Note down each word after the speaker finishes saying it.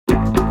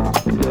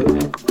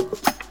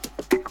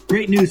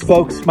Great news,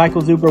 folks.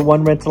 Michael Zuber,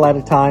 One Rental at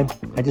a Time.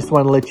 I just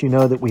want to let you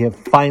know that we have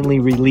finally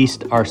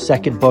released our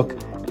second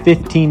book,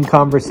 15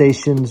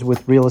 Conversations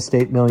with Real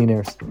Estate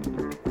Millionaires.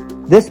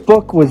 This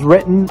book was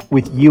written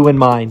with you in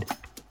mind.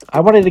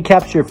 I wanted to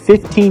capture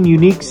 15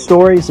 unique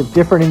stories of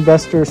different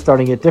investors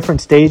starting at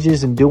different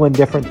stages and doing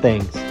different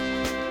things.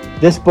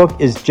 This book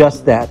is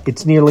just that.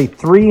 It's nearly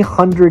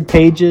 300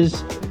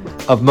 pages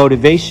of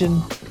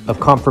motivation,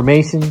 of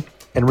confirmation,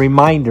 and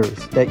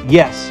reminders that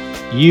yes,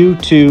 you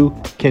too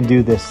can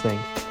do this thing.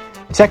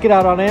 Check it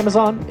out on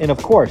Amazon, and of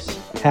course,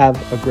 have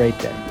a great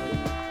day.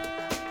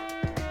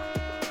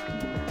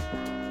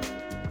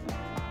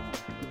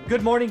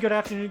 Good morning, good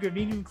afternoon, good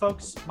evening,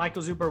 folks.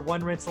 Michael Zuber,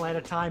 One Rental at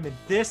a Time, and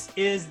this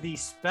is the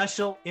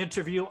special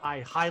interview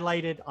I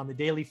highlighted on the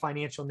Daily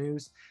Financial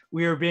News.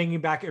 We are bringing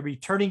back a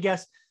returning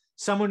guest,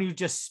 someone who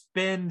just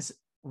spins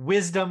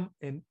wisdom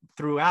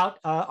throughout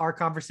our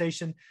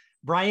conversation.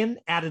 Bryan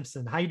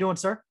Adamson. How you doing,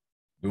 sir?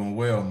 Doing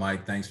well,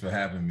 Mike. Thanks for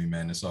having me,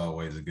 man. It's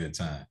always a good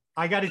time.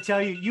 I got to tell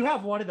you, you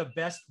have one of the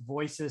best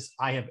voices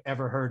I have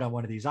ever heard on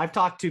one of these. I've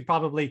talked to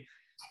probably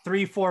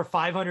 300, 400,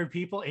 500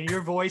 people, and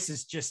your voice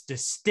is just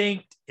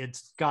distinct.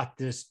 It's got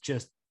this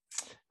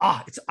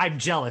I'm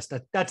jealous.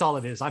 That's all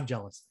it is. I'm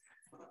jealous.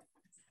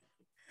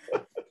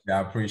 Yeah,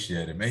 I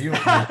appreciate it, man. You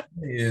know,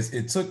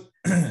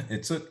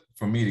 it took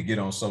for me to get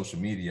on social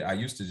media. I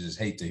used to just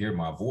hate to hear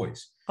my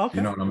voice. Okay.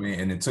 You know what I mean?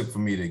 And it took for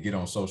me to get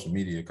on social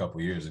media a couple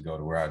of years ago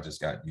to where I just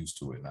got used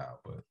to it now,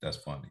 but that's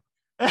funny.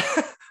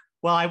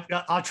 Well,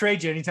 I'll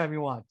trade you anytime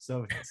you want.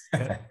 So,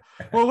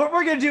 well, what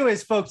we're going to do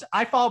is, folks,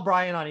 I follow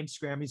Bryan on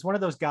Instagram. He's one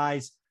of those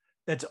guys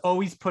that's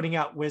always putting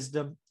out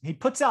wisdom. He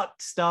puts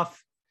out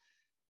stuff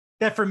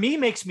that for me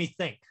makes me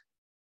think,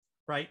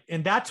 right?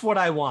 And that's what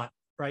I want,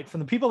 right? From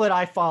the people that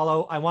I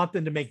follow, I want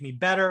them to make me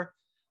better.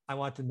 I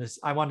want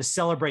to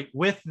celebrate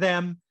with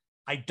them.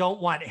 I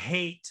don't want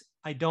hate.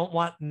 I don't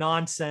want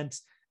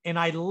nonsense. And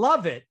I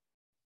love it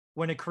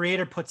when a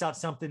creator puts out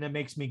something that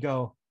makes me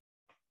go,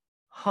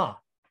 huh.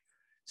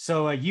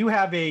 So you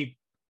have a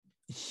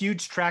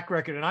huge track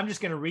record, and I'm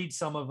just going to read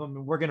some of them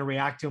and we're going to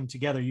react to them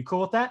together. You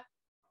cool with that?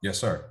 Yes,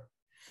 sir.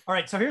 All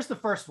right. So here's the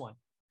first one.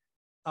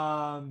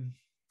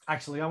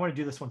 Actually, I want to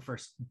do this one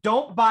first.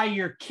 Don't buy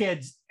your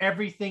kids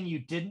everything you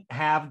didn't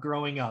have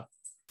growing up.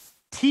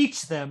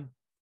 Teach them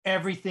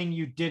everything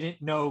you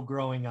didn't know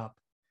growing up.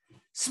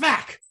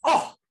 Smack.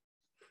 Oh,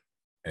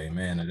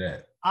 amen to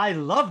that. I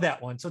love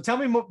that one. So tell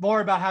me more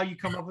about how you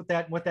come up with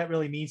that and what that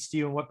really means to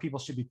you and what people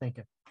should be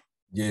thinking.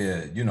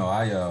 Yeah, you know,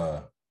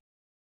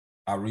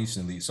 I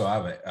recently, so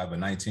I have a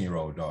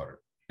 19-year-old daughter,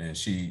 and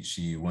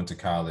she went to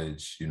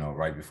college, you know,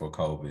 right before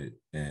COVID,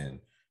 and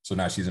so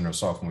now she's in her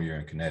sophomore year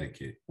in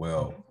Connecticut.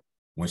 Well,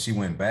 when she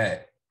went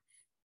back,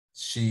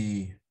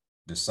 she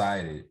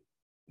decided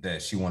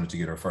that she wanted to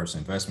get her first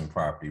investment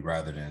property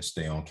rather than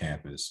stay on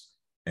campus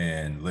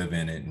and live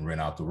in it and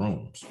rent out the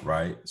rooms,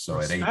 right? So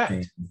Respect. At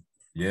 18,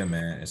 yeah,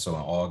 man. And so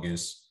in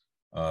August,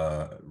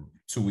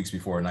 2 weeks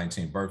before her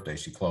 19th birthday,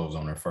 she closed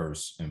on her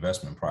first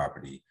investment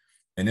property.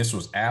 And this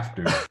was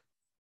after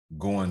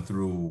going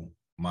through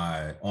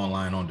my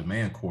online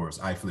on-demand course,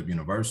 iFlip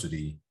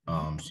University.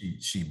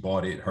 She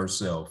bought it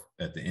herself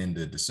at the end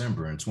of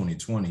December in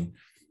 2020,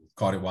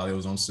 caught it while it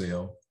was on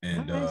sale,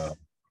 and nice.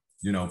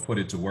 You know, put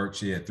it to work.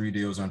 She had 3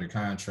 deals under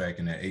contract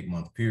in that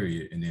 8-month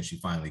period, and then she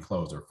finally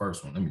closed her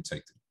first one. Let me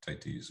take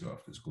these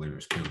off. This glitter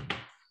is killing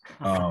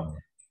me.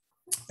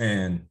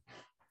 And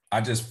I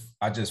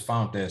just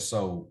found that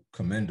so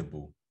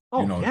commendable.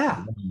 Oh, you know,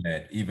 yeah.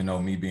 That even though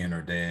me being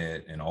her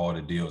dad and all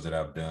the deals that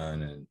I've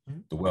done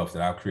and the wealth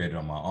that I've created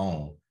on my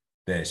own,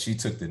 that she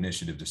took the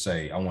initiative to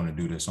say, I want to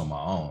do this on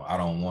my own. I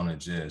don't want to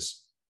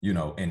just, you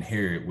know,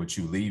 inherit what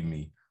you leave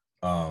me.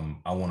 I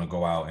want to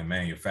go out and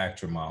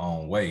manufacture my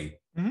own way.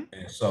 Mm-hmm.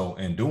 And so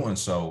in doing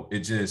so,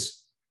 it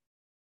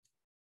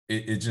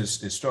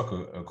struck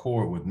a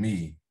chord with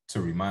me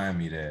to remind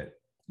me that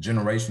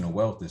generational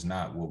wealth is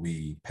not what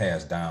we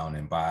pass down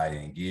and buy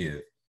and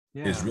give.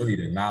 Yeah. It's really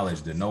the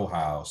knowledge, the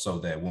know-how, so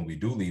that when we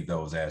do leave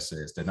those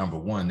assets, that number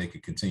one, they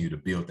could continue to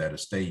build that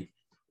estate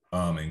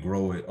and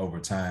grow it over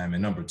time.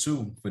 And number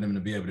two, for them to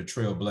be able to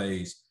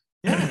trailblaze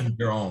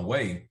their own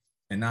way.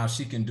 And now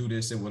she can do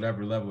this at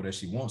whatever level that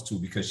she wants to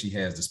because she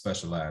has the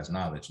specialized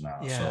knowledge now.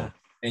 Yeah. So,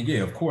 and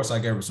yeah, of course, I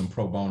gave her some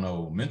pro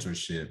bono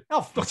mentorship.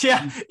 Oh,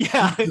 yeah.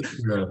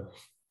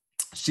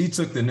 She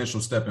took the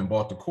initial step and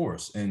bought the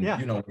course. And,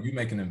 you know, when you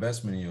make an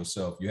investment in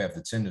yourself, you have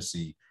the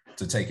tendency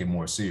to take it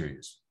more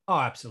serious. Oh,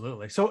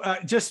 absolutely. So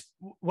just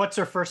what's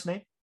her first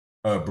name?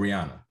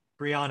 Brianna.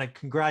 Brianna,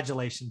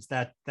 congratulations.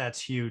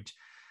 That's huge.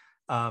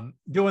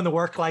 Doing the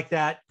work like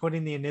that,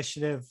 putting the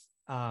initiative,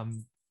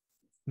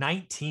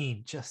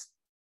 19, just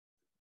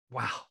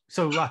wow.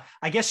 So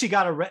I guess she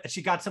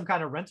got some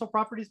kind of rental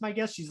properties, my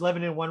guess. She's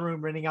living in one room,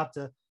 renting out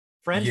to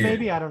friends,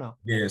 maybe. I don't know.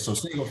 Yeah, so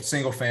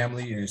single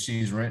family, and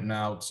she's renting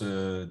out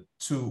to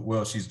two.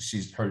 Well,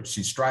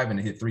 she's striving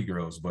to hit 3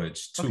 girls, but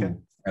it's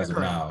 2 as of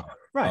now.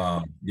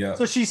 Right. Yeah.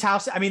 So she's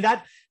house. I mean,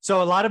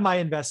 so a lot of my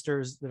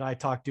investors that I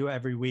talk to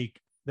every week,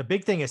 the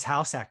big thing is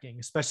house hacking,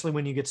 especially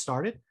when you get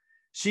started.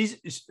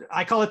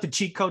 I call it the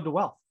cheat code to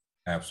wealth.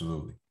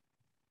 Absolutely.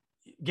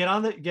 Get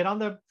on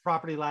the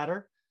property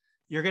ladder.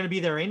 You're going to be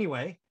there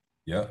anyway.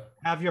 Yep.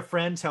 Have your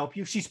friends help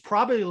you. She's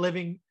probably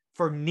living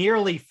for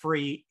nearly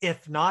free,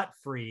 if not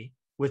free,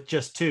 with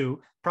just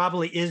two.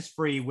 Probably is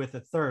free with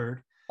a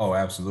third. Oh,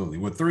 absolutely.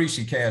 With three,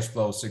 she cash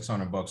flows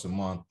 $600 a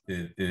month.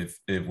 If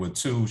with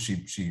two,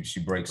 she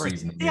breaks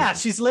even. Yeah,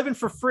 she's living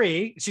for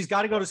free. She's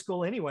got to go to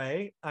school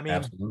anyway. I mean,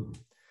 absolutely.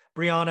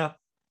 Brianna,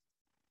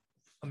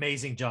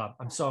 amazing job.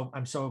 I'm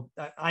so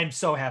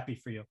happy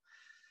for you.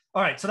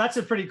 All right, so that's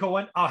a pretty cool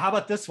one. Oh, how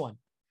about this one?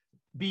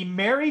 Be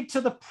married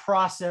to the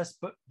process,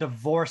 but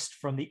divorced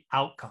from the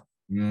outcome.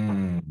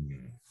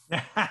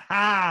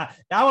 That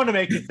one to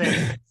make you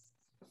think.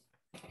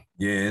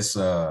 Yeah, it's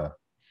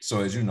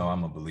so as you know,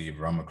 I'm a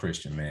believer. I'm a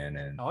Christian man,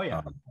 and oh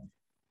yeah,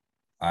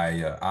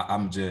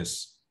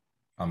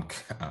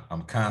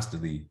 I'm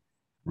constantly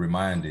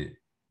reminded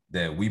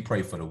that we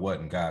pray for the what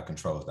and God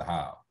controls the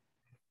how.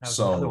 That was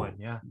another one,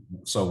 yeah.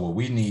 So what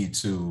we need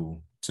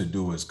to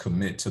do is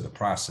commit to the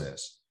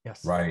process.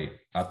 Yes. Right.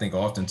 I think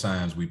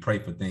oftentimes we pray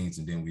for things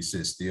and then we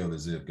sit still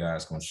as if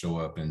God's going to show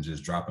up and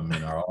just drop them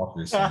in our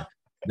office.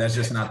 That's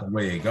just not the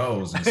way it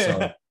goes. And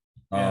so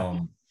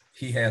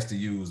he has to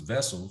use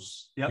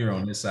vessels here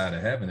on this side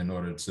of heaven in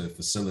order to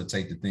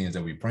facilitate the things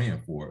that we're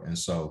praying for. And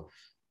so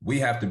we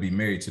have to be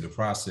married to the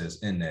process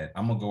in that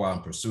I'm going to go out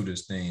and pursue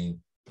this thing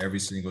every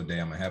single day.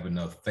 I'm going to have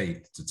enough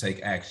faith to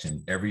take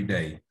action every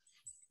day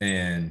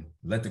and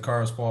let the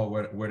cards fall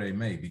where they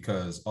may,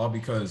 because,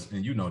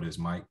 and you know this,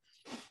 Mike,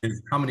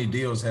 is how many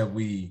deals have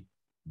we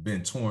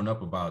been torn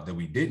up about that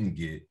we didn't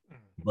get,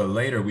 but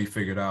later we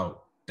figured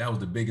out that was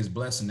the biggest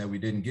blessing that we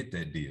didn't get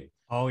that deal.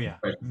 Oh yeah.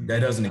 But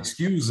that doesn't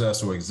excuse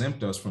us or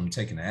exempt us from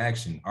taking the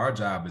action. Our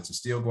job is to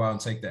still go out and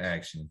take the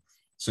action.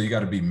 So you got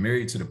to be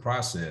married to the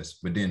process,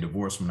 but then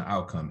divorced from the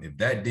outcome. If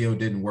that deal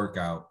didn't work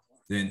out,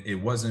 then it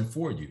wasn't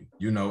for you,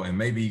 you know, and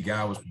maybe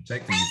God was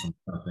protecting you from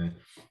something.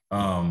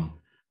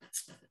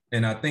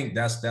 And I think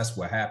that's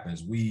what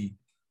happens. We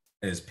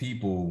as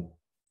people,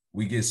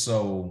 we get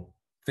so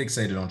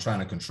fixated on trying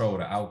to control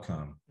the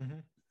outcome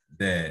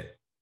that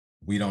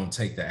we don't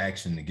take the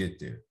action to get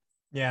there.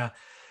 Yeah.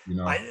 You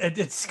know,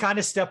 it's kind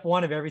of step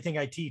one of everything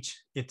I teach.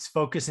 It's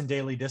focus and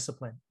daily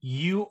discipline.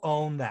 You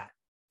own that.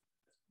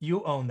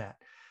 You own that.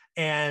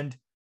 And,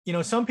 you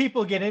know, some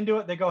people get into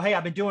it. They go, hey,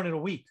 I've been doing it a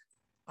week.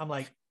 I'm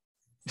like,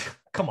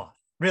 come on,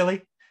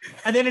 really?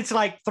 And then it's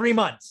like 3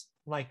 months.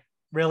 I'm like,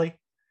 really?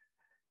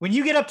 When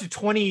you get up to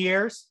 20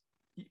 years,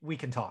 we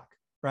can talk.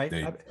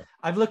 Right.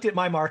 I've looked at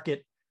my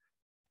market.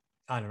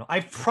 I don't know.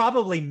 I've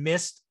probably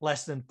missed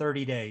less than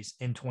 30 days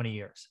in 20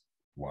 years.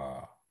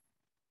 Wow.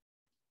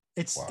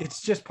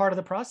 It's just part of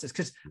the process,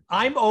 because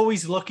I'm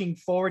always looking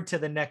forward to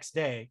the next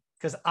day,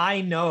 because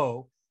I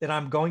know that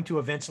I'm going to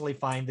eventually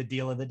find the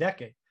deal of the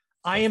decade.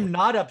 I am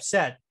not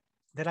upset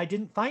that I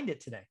didn't find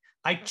it today.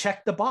 I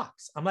checked the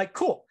box. I'm like,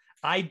 cool.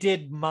 I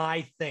did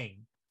my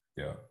thing.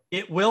 Yeah.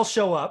 It will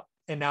show up.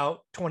 And now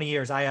 20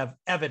 years, I have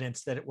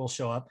evidence that it will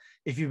show up.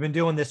 If you've been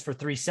doing this for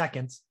 3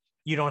 seconds,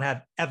 you don't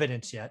have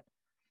evidence yet.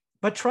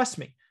 But trust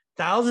me,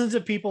 thousands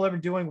of people have been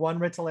doing one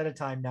rental at a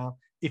time now.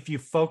 If you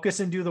focus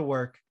and do the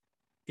work,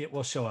 it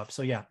will show up.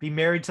 So yeah, be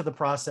married to the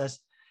process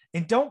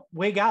and don't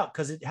wig out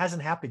because it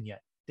hasn't happened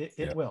yet.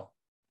 It will.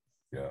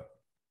 Yeah.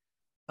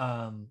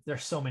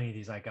 There's so many of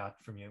these I got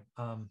from you.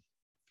 I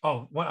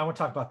want to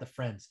talk about the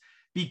friends.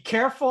 Be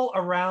careful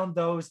around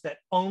those that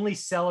only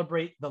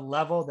celebrate the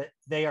level that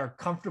they are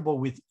comfortable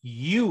with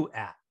you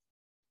at.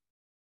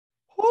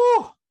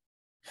 Whew.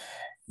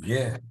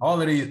 Yeah,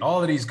 all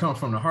of these come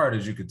from the heart,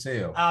 as you could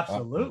tell.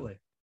 Absolutely.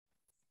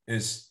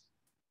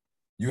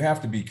 You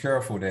have to be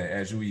careful that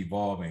as you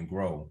evolve and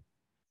grow,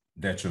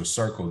 that your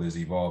circle is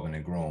evolving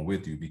and growing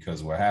with you,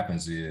 because what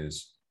happens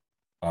is,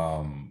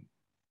 and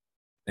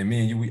me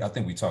and you, I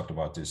think we talked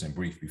about this in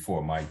brief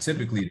before, Mike.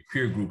 Typically, the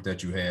peer group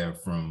that you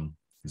have from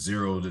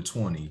 0 to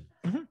 20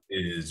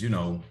 is, you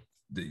know,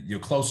 your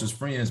closest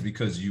friends,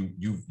 because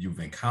you've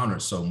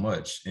encountered so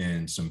much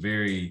in some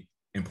very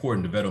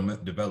important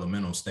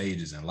developmental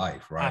stages in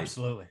life, right?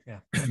 Absolutely, yeah.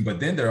 But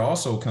then there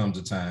also comes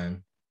a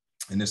time,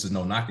 and this is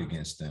no knock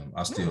against them,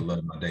 I still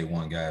love my day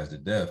one guys to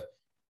death,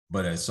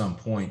 but at some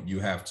point you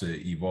have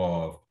to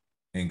evolve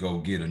and go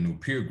get a new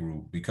peer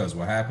group, because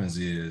what happens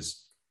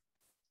is,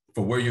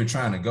 for where you're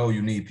trying to go,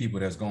 you need people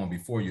that's going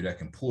before you that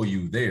can pull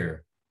you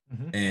there.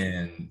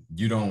 And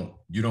you don't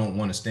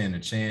want to stand a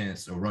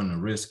chance or run the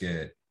risk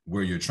at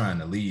where you're trying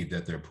to leave,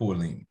 that they're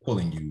pulling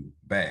you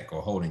back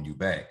or holding you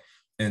back.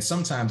 And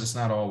sometimes it's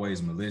not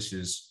always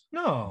malicious.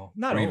 No,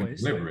 not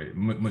always. Deliberate.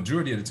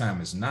 Majority of the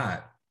time it's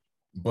not,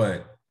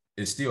 but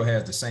it still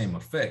has the same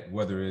effect,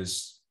 whether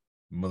it's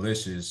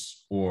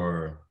malicious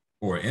or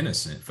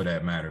innocent for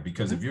that matter.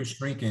 Because if you're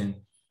shrinking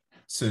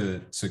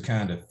to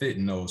kind of fit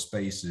in those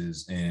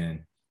spaces, and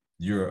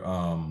you're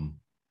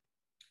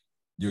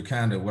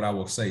kind of, what I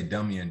will say,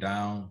 dummying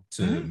down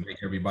to make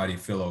everybody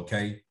feel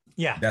okay.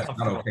 Yeah, that's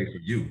not okay for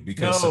you,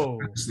 because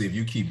honestly, if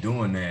you keep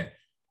doing that,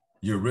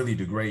 you're really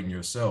degrading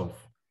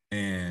yourself.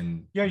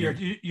 And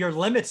your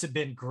limits have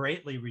been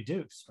greatly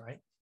reduced, right?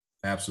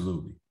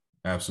 Absolutely.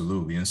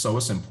 Absolutely. And so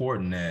it's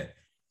important that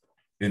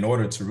in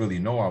order to really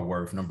know our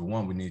worth, number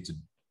one, we need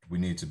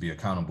to be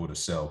accountable to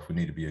self. We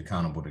need to be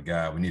accountable to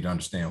God. We need to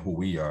understand who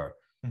we are.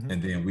 Mm-hmm.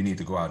 And then we need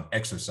to go out and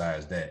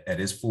exercise that at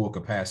its full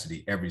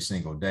capacity every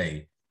single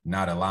day,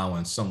 not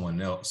allowing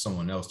someone else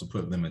to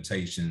put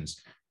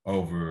limitations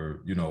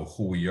over, you know,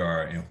 who we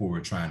are and who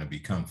we're trying to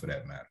become for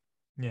that matter.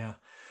 Yeah.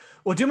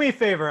 Well, do me a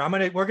favor.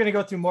 We're gonna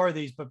go through more of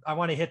these, but I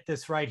want to hit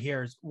this right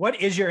here.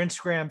 What is your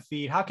Instagram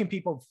feed? How can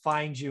people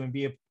find you and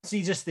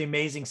see just the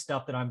amazing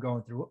stuff that I'm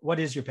going through? What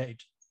is your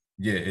page?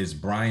 Yeah, it's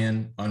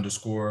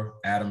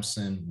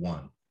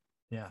Brian_Adamson1.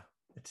 Yeah,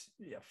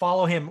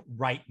 follow him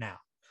right now.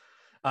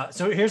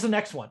 So here's the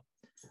next one.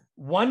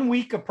 1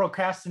 week of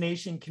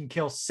procrastination can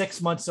kill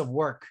 6 months of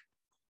work.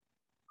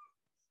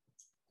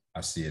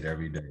 I see it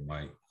every day,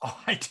 Mike. Oh,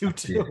 I do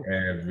too.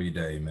 Every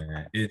day,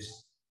 man.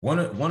 It's one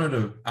of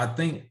the, I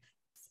think,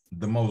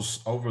 the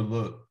most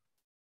overlooked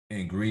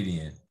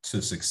ingredient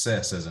to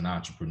success as an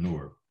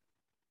entrepreneur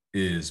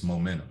is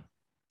momentum.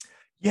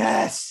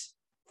 Yes.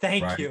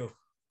 Thank you.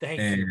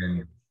 Thank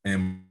you.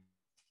 And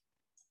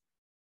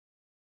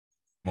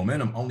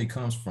momentum only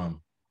comes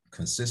from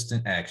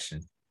consistent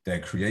action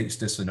that creates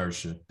this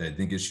inertia that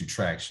then gets you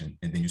traction,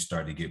 and then you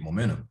start to get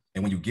momentum.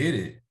 And when you get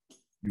it,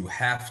 you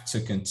have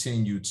to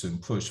continue to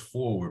push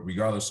forward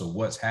regardless of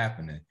what's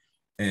happening.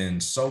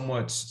 And so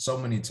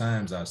many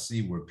times I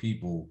see where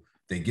people,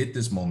 they get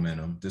this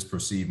momentum, this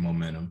perceived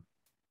momentum,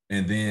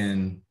 and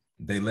then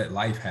they let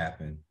life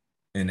happen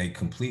and they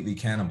completely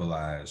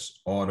cannibalize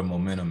all the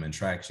momentum and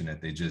traction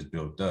that they just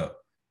built up.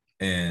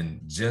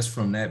 And just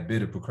from that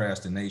bit of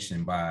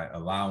procrastination, by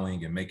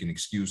allowing and making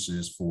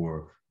excuses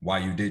for why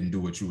you didn't do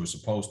what you were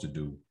supposed to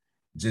do,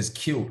 just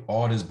killed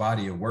all this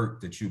body of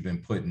work that you've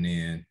been putting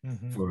in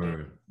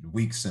for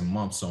weeks and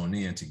months on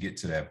end to get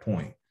to that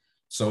point.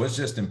 So it's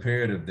just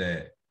imperative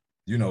that,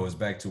 you know, it's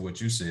back to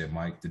what you said,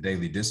 Mike, the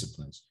daily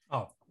disciplines.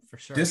 Oh, for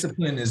sure.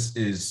 Discipline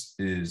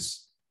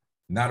is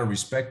not a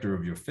respecter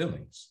of your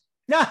feelings.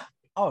 Yeah.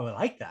 Oh, I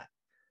like that.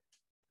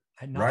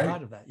 I had not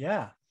thought of that.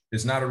 Yeah.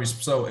 It's not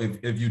so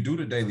if you do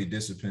the daily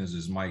disciplines,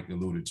 as Mike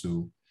alluded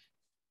to,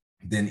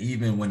 then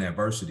even when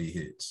adversity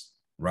hits,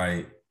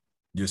 right,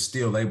 you're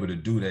still able to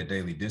do that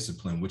daily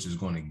discipline, which is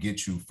going to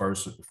get you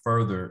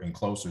further and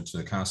closer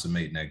to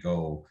consummating that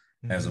goal,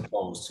 as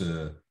opposed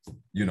to,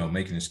 you know,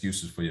 making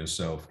excuses for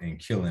yourself and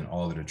killing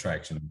all of the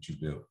traction that you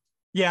built.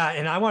 Yeah.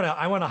 And I want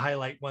to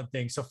highlight one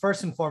thing. So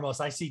first and foremost,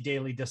 I see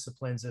daily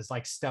disciplines as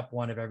like step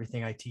one of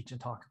everything I teach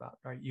and talk about,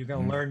 right? You're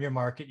going to learn your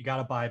market. You got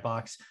to buy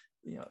box,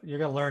 you know, you're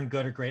going to learn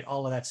good or great,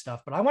 all of that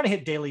stuff. But I want to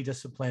hit daily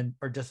discipline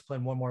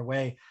one more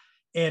way.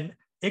 And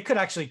it could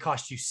actually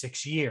cost you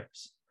 6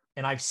 years.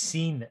 And I've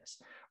seen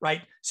this,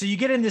 right? So you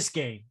get in this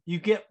game, you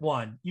get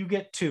 1, you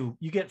get 2,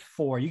 you get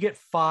 4, you get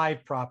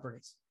 5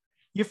 properties.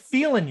 You're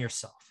feeling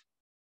yourself.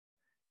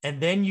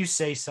 And then you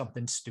say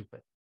something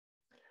stupid.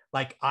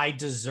 Like, I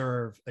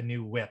deserve a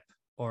new whip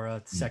or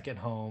a second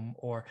home,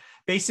 or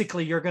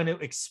basically you're going to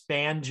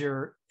expand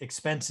your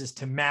expenses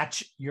to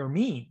match your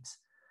means.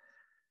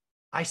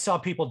 I saw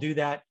people do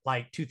that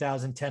like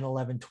 2010,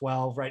 11,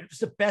 12, right? It was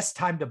the best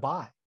time to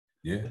buy.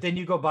 Yeah. But then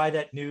you go buy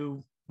that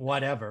new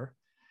whatever,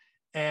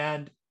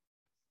 and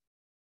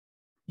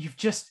you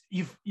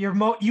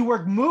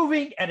were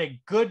moving at a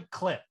good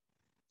clip.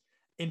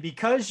 And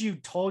because you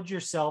told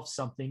yourself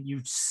something, you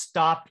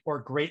stopped or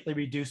greatly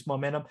reduced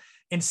momentum.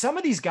 And some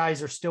of these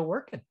guys are still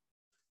working.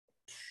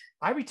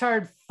 I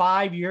retired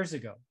 5 years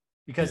ago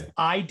because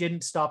I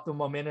didn't stop the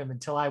momentum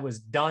until I was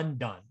done.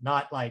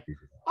 Not like,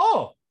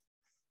 oh,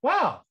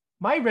 wow,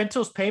 my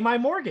rentals pay my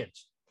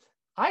mortgage.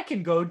 I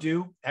can go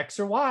do X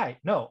or Y.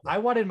 No, I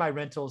wanted my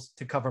rentals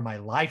to cover my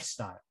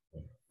lifestyle,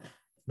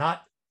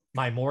 not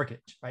my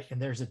mortgage, right?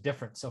 And there's a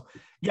difference. So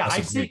yeah,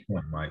 I see.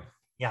 Point, Mike.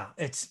 Yeah,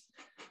 it's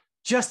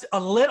just a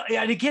little,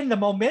 and again, the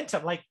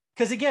momentum, like,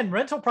 because again,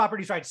 rental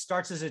properties, right,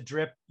 starts as a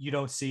drip, you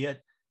don't see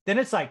it. Then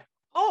it's like,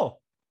 oh,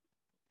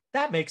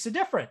 that makes a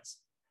difference.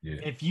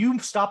 Yeah. If you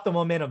stop the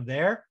momentum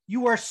there,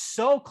 you are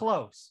so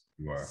close.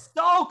 You are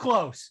so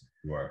close.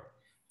 You are.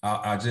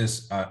 I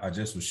just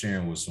was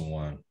sharing with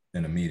someone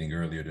in a meeting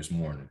earlier this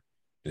morning.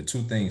 The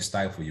 2 things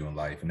stifle you in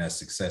life, and that's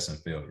success and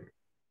failure.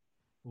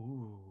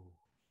 Ooh,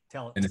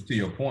 tell it. And it's to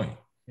your point.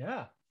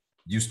 Yeah.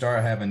 You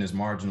start having this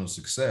marginal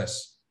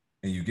success,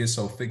 and you get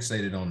so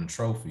fixated on the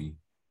trophy,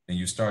 and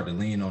you start to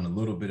lean on a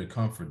little bit of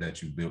comfort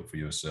that you built for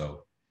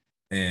yourself,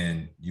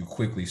 and you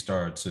quickly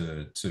start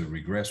to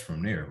regress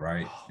from there,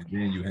 right? Oh, and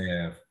then you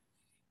have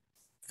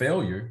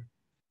failure,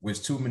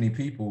 which too many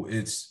people,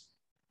 it's,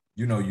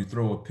 you know, you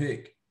throw a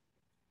pick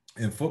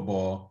in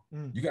football,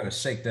 you got to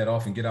shake that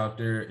off and get out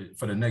there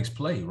for the next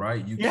play,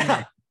 right? You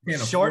can't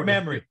short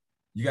memory.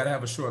 You got to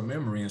have a short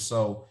memory. And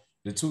so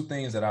the 2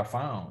 things that I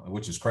found,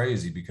 which is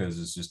crazy because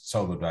it's just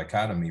total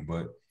dichotomy,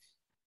 but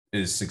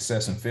is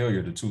success and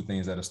failure, the 2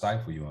 things that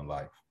stifle you in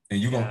life. And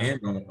you're going to end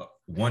on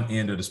one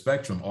end of the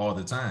spectrum all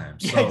the time.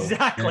 So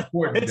exactly.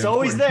 It's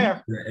always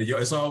there.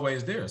 It's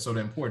always there. So the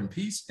important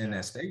piece in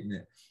that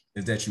statement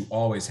is that you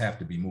always have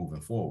to be moving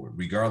forward,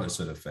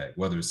 regardless of the fact,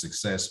 whether it's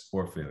success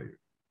or failure.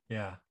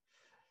 Yeah.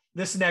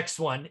 This next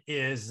one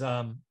is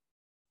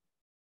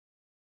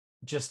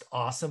just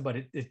awesome, but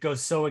it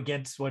goes so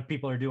against what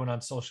people are doing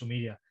on social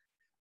media.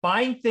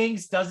 Buying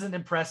things doesn't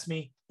impress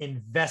me.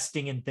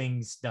 Investing in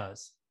things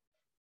does.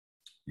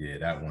 Yeah,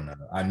 that one.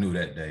 I knew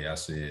that day. I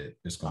said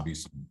it's gonna be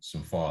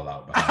some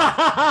fallout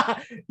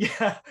behind it.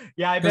 Yeah.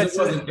 I bet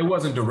bet it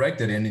wasn't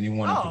directed at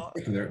anyone in Oh.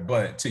 particular.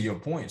 But to your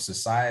point,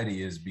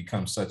 society has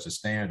become such a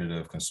standard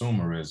of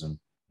consumerism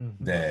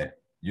that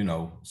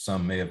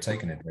some may have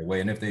taken it that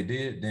way. And if they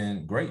did,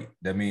 then great.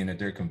 That means that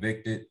they're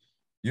convicted.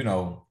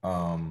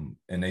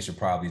 And they should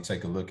probably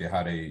take a look at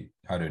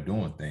how they're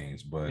doing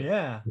things. But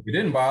yeah, if it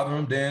didn't bother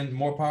them, then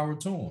more power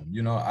to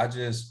them. I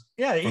just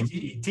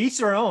teach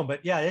their own.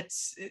 But yeah,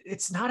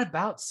 it's not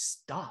about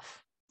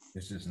stuff.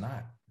 It's just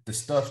not the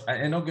stuff.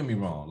 And don't get me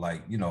wrong,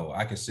 like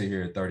I can sit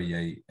here at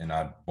 38 and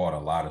I bought a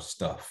lot of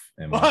stuff.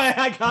 And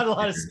I got a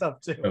lot of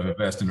stuff too. Of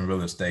investing in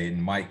real estate,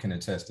 and Mike can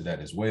attest to that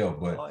as well.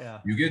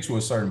 But you get to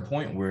a certain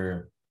point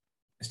where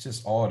it's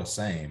just all the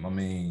same. I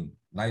mean,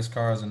 nice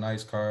cars,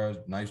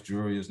 nice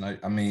jewelry is nice.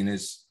 I mean,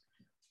 it's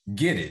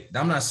get it.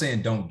 I'm not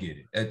saying don't get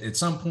it. At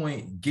some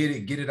point, get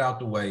it out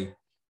the way.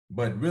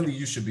 But really,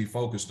 you should be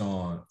focused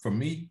on, for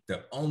me,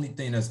 the only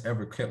thing that's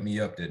ever kept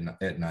me up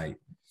at night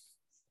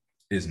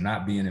is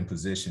not being in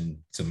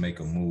position to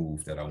make a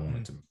move that I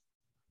wanted to.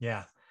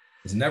 Yeah.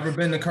 It's never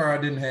been the car I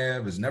didn't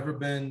have. It's never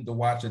been the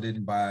watch I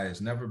didn't buy.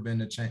 It's never been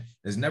the chain.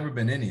 There's never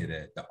been any of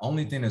that. The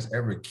only thing that's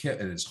ever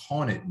has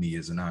haunted me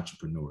as an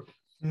entrepreneur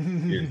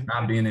is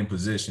not being in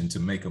position to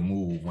make a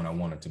move when I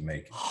wanted to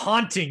make it.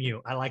 Haunting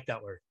you. I like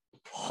that word.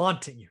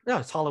 Haunting you. No,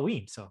 it's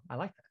Halloween, so I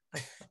like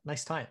that.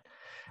 Nice time.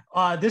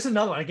 This is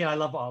another one. Again, I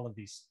love all of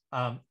these.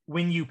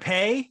 When you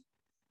pay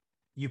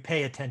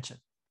attention.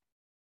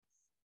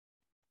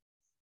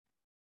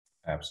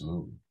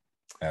 Absolutely.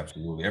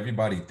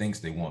 Everybody thinks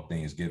they want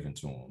things given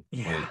to them.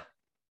 Yeah.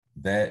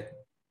 But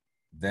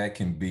that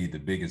can be the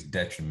biggest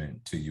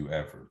detriment to you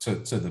ever, to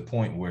the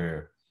point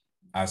where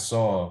I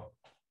saw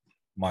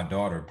my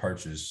daughter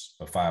purchase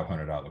a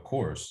 $500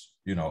 course,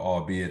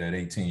 albeit at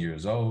 18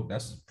 years old.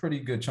 That's a pretty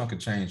good chunk of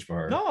change for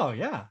her. No,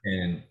 yeah.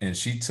 And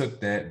she took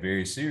that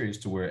very serious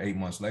to where 8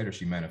 months later,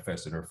 she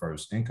manifested her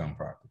first income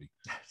property.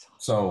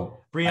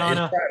 So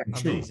Brianna,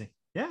 amazing.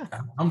 Yeah.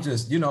 I'm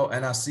just,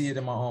 and I see it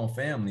in my own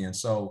family. And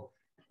so,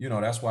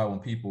 that's why when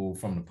people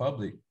from the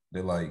public,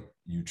 they're like,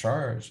 you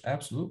charge?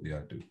 Absolutely,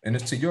 I do. And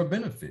it's to your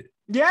benefit.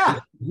 Yeah.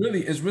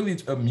 It's really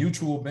a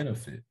mutual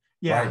benefit.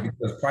 Yeah. Right?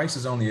 Because price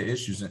is only an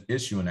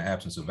issue in the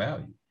absence of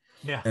value.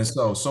 Yeah. And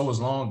so as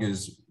long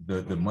as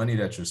the money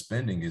that you're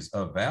spending is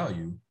of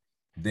value,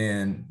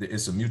 then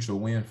it's a mutual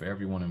win for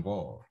everyone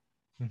involved.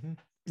 Mm-hmm.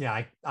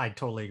 Yeah, I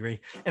totally agree.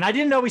 And I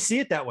didn't always see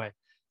it that way.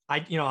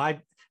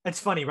 That's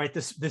funny, right?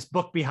 This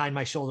book behind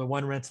my shoulder,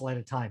 One Rental at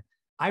a Time.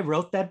 I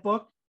wrote that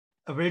book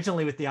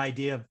originally with the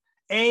idea of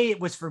it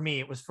was for me.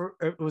 It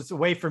was a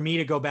way for me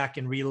to go back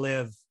and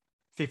relive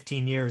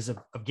 15 years of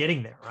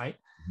getting there, right?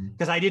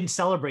 Because I didn't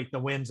celebrate the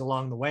wins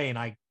along the way, and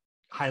I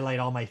highlight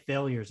all my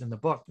failures in the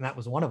book, and that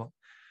was one of them.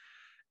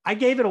 I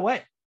gave it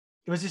away.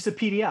 It was just a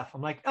PDF.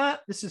 I'm like,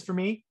 this is for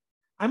me.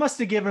 I must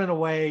have given it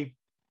away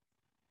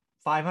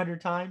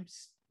 500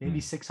 times,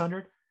 maybe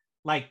 600.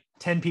 Like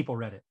 10 people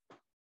read it.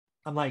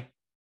 I'm like,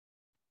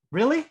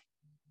 really?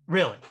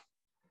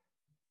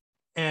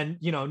 And,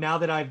 now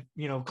that I've,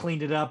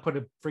 cleaned it up, put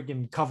a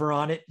freaking cover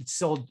on it, it's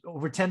sold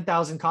over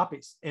 10,000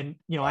 copies. And,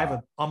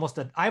 wow.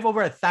 I have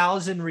over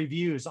 1,000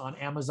 reviews on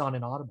Amazon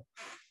and Audible.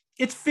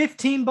 It's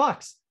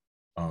 $15.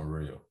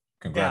 Unreal.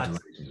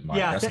 Congratulations, Mike.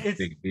 That's a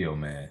big deal,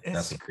 man.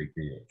 That's a big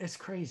deal. It's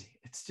crazy.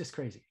 It's just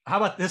crazy. How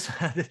about this?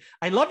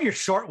 I love your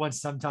short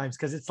ones sometimes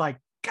because it's like,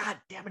 God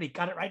damn it, he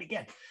got it right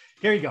again.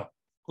 Here you go.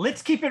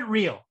 Let's keep it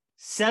real.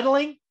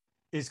 Settling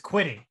is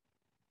quitting.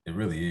 It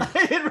really is.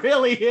 It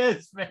really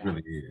is, man. It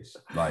really is.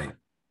 Like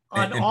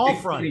on all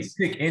fronts.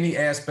 Pick any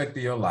aspect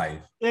of your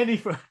life.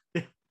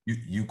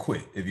 You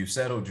quit. If you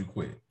settled, you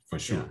quit for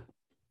sure.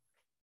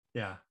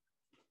 Yeah.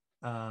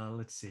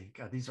 Let's see.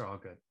 God, these are all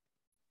good.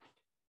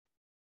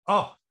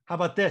 Oh, how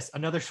about this?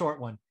 Another short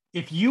one.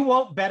 If you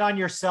won't bet on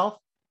yourself,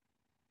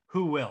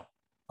 who will?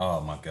 Oh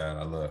my God,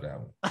 I love that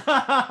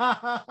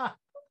one.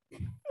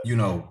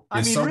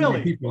 There's so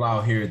many people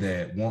out here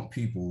that want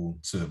people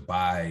to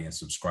buy and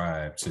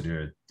subscribe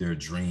to their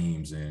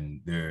dreams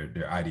and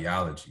their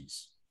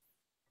ideologies.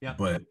 Yeah.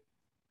 But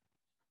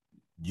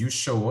you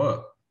show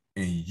up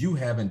and you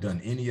haven't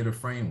done any of the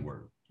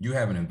framework. You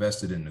haven't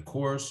invested in the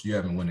course. You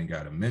haven't went and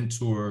got a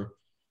mentor.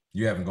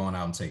 You haven't gone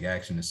out and take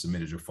action and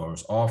submitted your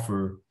first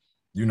offer,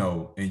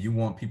 and you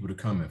want people to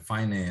come and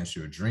finance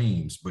your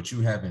dreams, but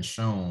you haven't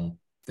shown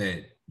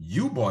that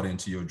you bought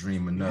into your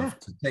dream enough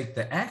to take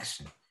the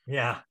action.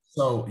 Yeah.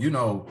 So,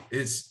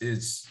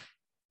 it's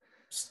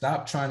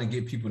stop trying to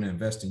get people to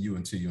invest in you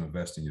until you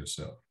invest in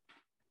yourself.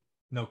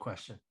 No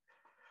question.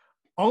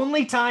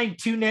 Only time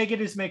two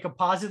negatives make a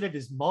positive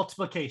is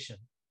multiplication.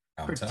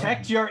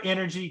 Protect your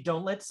energy.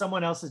 Don't let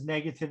someone else's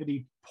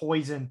negativity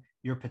poison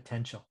your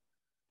potential.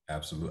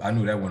 Absolutely. I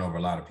knew that went over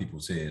a lot of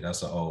people's head.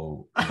 That's an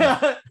old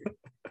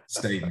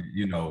statement,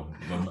 you know.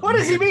 What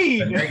does he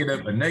mean?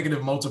 A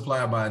negative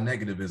multiplied by a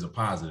negative is a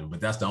positive,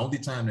 but that's the only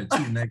time that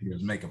two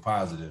negatives make a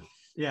positive.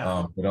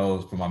 Yeah.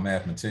 For my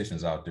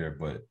mathematicians out there.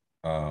 But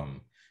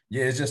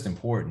yeah, it's just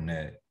important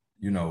that,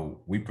 you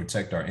know, we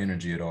protect our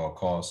energy at all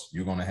costs.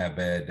 You're going to have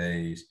bad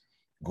days.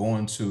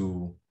 Going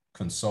to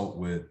consult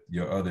with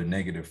your other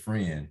negative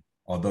friend,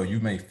 although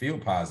you may feel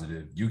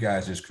positive, you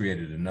guys just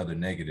created another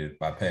negative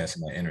by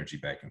passing that energy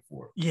back and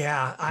forth.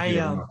 Yeah,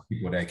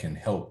 people that can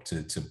help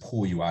to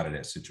pull you out of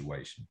that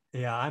situation.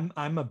 Yeah,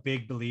 I'm a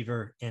big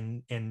believer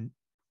in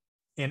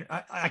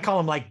I call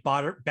them like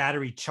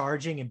battery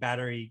charging and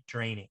battery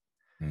draining.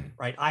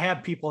 Right? I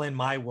have people in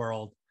my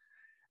world,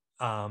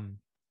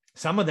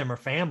 some of them are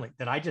family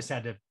that I just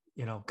had to,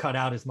 you know, cut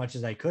out as much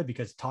as I could,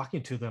 because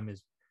talking to them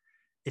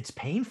it's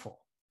painful.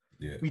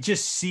 Yeah. We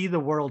just see the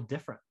world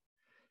different.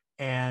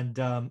 And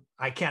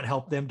I can't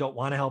help them, don't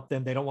want to help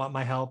them. They don't want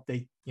my help.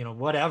 They, you know,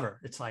 whatever.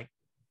 It's like,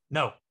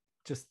 no,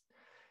 just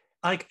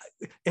like,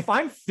 if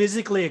I'm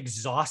physically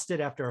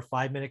exhausted after a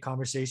 5-minute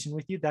conversation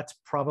with you, that's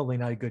probably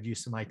not a good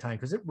use of my time,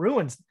 because it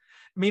ruins,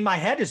 I mean, my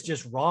head is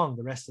just wrong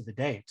the rest of the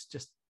day. It's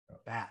just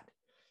bad.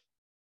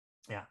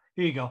 Yeah.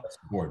 Here you go. That's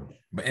important.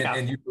 But,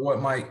 and you know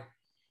what, Mike,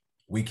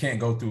 we can't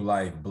go through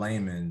life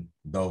blaming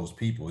those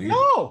people either.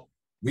 No.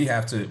 We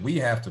have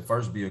to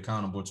first be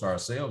accountable to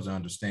ourselves and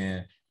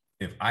understand,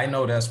 if I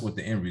know that's what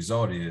the end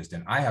result is,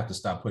 then I have to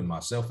stop putting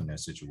myself in that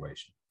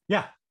situation.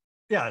 Yeah.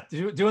 Yeah.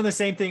 Doing the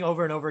same thing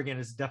over and over again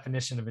is the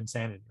definition of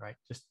insanity, right?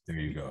 Just there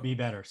you go. Be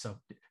better. So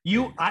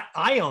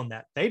I own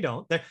that. They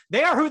don't.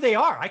 They are who they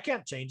are. I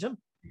can't change them.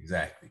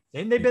 Exactly.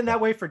 And they've been that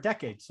way for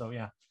decades. So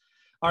yeah.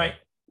 All right.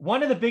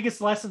 One of the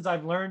biggest lessons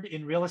I've learned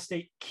in real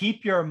estate: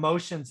 keep your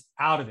emotions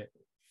out of it.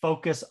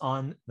 Focus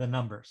on the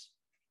numbers.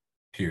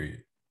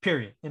 Period.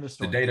 In the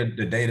story.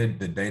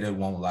 The data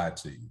won't lie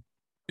to you.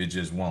 It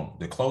just won't.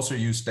 The closer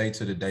you stay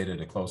to the data,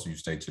 the closer you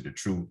stay to the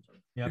truth.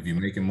 Yep. If you're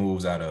making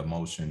moves out of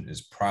emotion,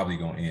 it's probably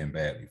going to end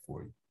badly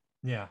for you.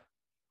 Yeah.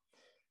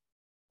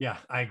 Yeah,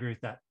 I agree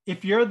with that.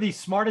 If you're the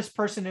smartest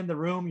person in the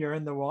room, you're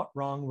in the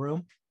wrong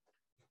room.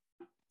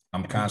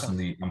 I'm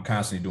constantly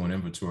doing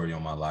inventory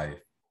on my life,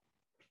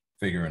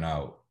 figuring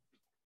out,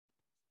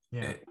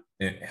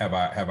 have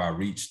I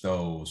reached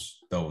those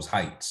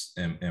heights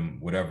in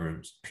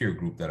whatever peer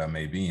group that I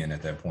may be in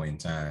at that point in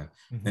time.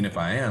 Mm-hmm. And if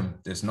I am,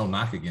 there's no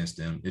knock against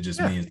them. It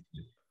just means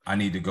I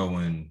need to go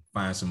and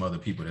find some other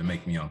people that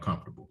make me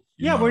uncomfortable.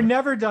 We're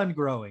never done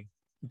growing.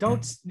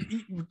 Don't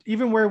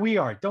even where we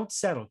are, don't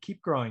settle.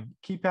 Keep growing.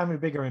 Keep having a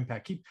bigger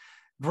impact. Keep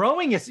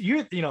growing. Is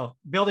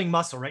building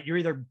muscle, right? You're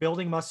either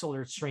building muscle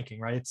or it's shrinking,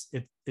 right?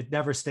 It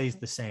never stays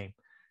the same.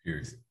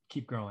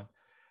 Keep growing.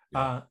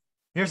 Yeah.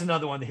 Here's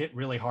another one that hit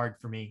really hard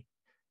for me.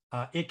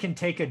 It can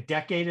take a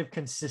decade of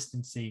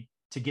consistency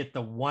to get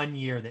the 1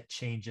 year that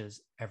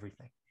changes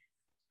everything.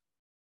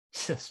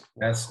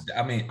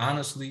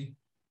 Honestly,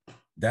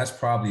 that's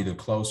probably the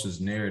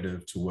closest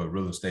narrative to what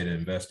real estate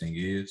investing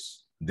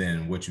is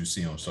than what you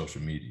see on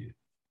social media.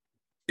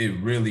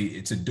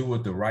 To do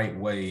it the right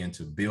way and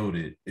to build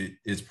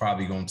it's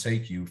probably going to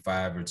take you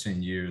 5 or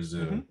 10 years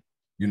of,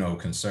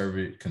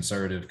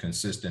 conservative,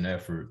 consistent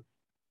effort,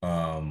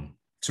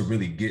 to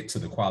really get to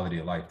the quality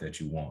of life that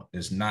you want.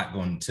 It's not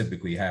going to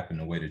typically happen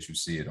the way that you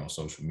see it on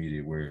social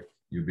media, where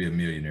you'll be a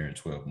millionaire in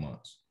 12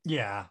 months.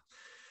 Yeah.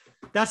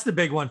 That's the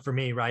big one for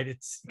me, right?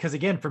 It's because,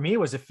 again, for me, it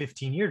was a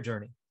 15-year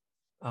journey.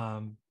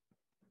 And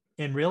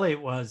really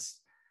it was,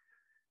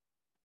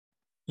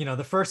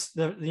 the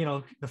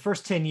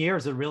first 10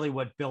 years are really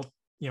what built,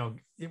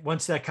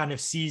 once that kind of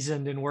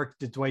seasoned and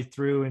worked its way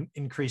through and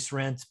increased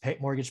rents,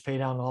 mortgage pay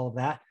down and all of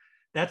that.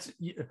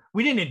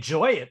 We didn't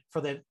enjoy it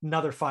for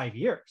another 5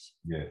 years.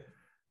 Yeah.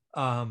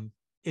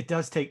 It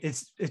does take,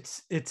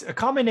 it's a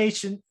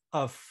combination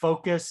of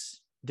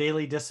focus,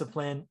 daily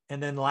discipline.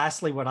 And then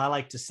lastly, what I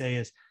like to say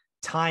is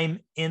time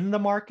in the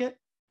market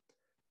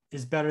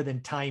is better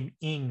than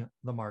timing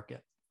the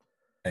market.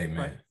 Amen.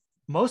 Right?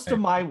 Most of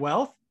my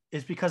wealth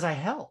is because I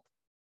held.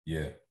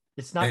 Yeah.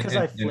 It's not because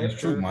I flipped. It's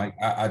true, Mike.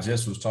 I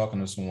just was talking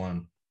to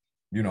someone,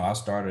 I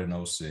started in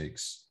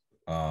 2006.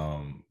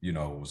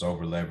 Was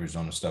over leveraged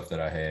on the stuff that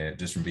I had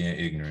just from being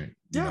ignorant.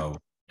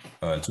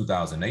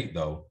 2008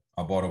 though,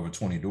 I bought over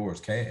 20 doors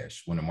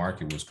cash when the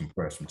market was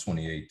compressed from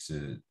 28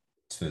 to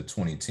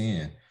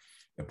 2010.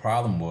 The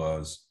problem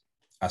was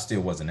I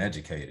still wasn't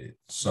educated.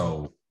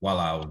 So while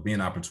I was being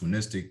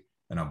opportunistic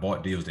and I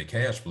bought deals that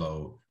cash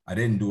flowed, I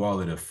didn't do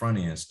all of the front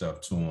end stuff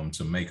to them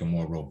to make them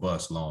more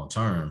robust long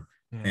term.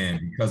 And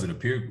because of the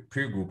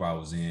peer group I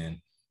was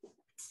in,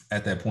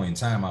 at that point in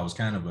time, I was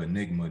kind of an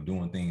enigma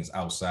doing things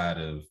outside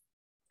of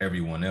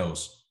everyone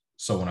else.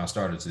 So when I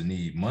started to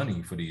need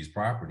money for these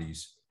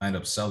properties, I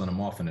ended up selling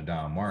them off in the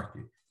down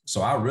market.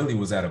 So I really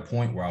was at a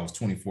point where I was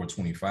 24,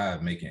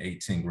 25, making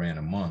 8-10 grand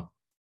a month.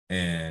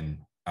 And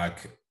I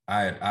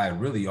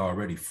had really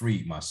already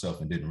freed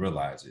myself and didn't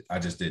realize it. I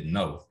just didn't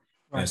know.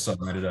 Right. And so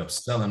I ended up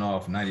selling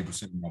off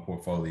 90% of my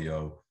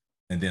portfolio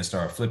and then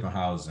started flipping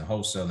houses and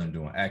wholesaling,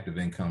 doing active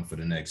income for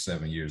the next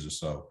 7 years or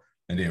so.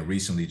 And then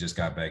recently just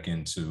got back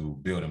into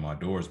building my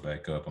doors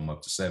back up. I'm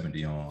up to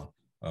 70 on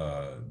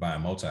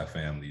buying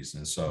multifamilies.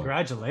 And so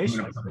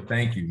congratulations.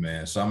 Thank you,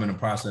 man. So I'm in the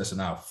process of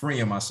now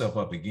freeing myself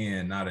up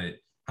again. Now that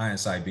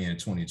hindsight being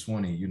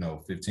 2020,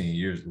 15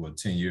 years,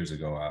 10 years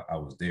ago, I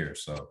was there.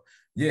 So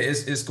yeah,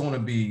 it's going to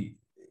be,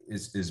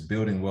 it's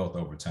building wealth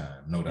over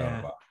time. No doubt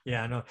about it.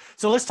 Yeah, no.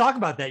 So let's talk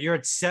about that. You're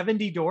at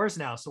 70 doors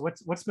now. So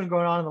what's been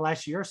going on in the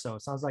last year or so?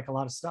 It sounds like a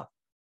lot of stuff.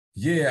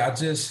 Yeah, I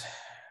just,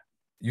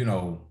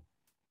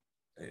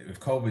 if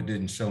COVID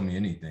didn't show me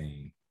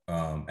anything,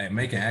 and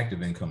making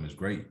active income is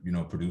great,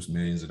 produce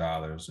millions of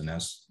dollars, and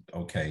that's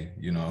okay,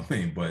 what I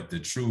mean? But the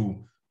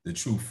true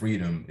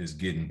freedom is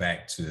getting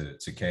back to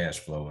cash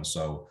flow. And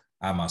so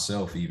I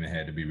myself even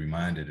had to be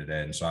reminded of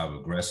that. And so I've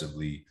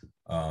aggressively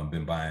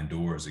been buying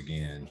doors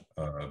again,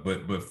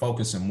 but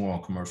focusing more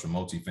on commercial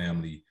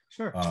multifamily,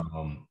 sure.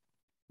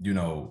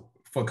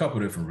 For a couple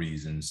of different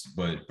reasons,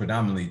 but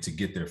predominantly to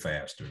get there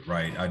faster,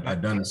 right?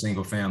 I've done a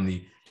single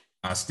family.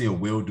 I still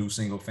will do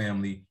single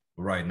family,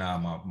 but right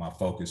now my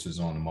focus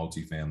is on the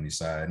multifamily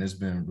side, and it's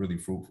been really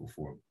fruitful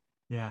for me.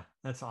 Yeah,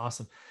 that's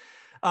awesome.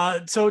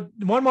 So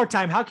one more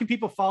time, how can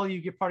people follow you,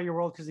 get part of your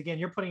world? Because again,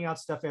 you're putting out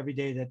stuff every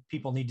day that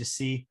people need to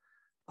see.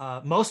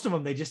 Most of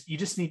them,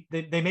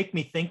 they make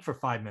me think for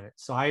 5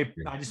 minutes. So I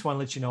just want to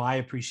let you know, I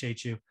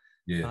appreciate you.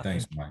 Yeah.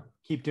 Thanks, Mike.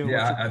 Keep doing.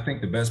 Yeah. I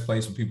think the best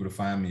place for people to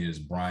find me is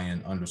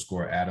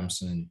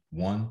Brian_Adamson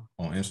 1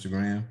 on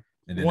Instagram.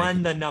 And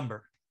then the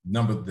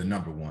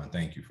number 1.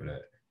 Thank you for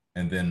that.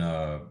 And then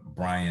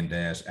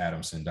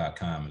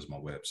Brian-Adamson.com is my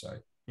website.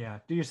 Yeah.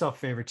 Do yourself a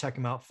favor, check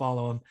him out,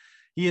 follow him.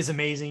 He is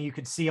amazing. You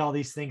could see all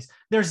these things.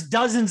 There's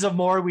dozens of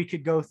more we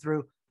could go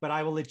through, but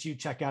I will let you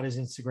check out his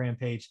Instagram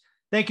page.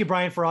 Thank you,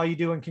 Brian, for all you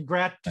do, and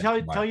congrats.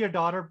 Tell your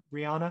daughter,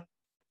 Brianna,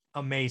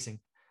 amazing.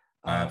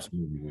 I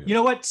absolutely will. You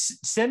know what?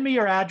 Send me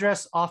your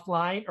address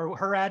offline, or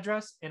her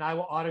address, and I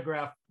will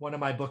autograph one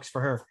of my books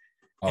for her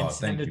and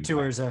send it to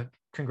her as a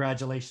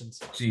congratulations.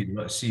 She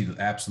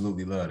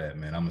absolutely love that,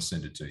 man. I'm gonna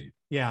send it to you.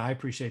 Yeah, I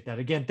appreciate that.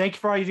 Again, thank you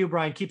for all you do,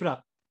 Brian. Keep it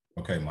up.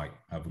 Okay, Mike.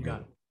 Have a good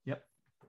one.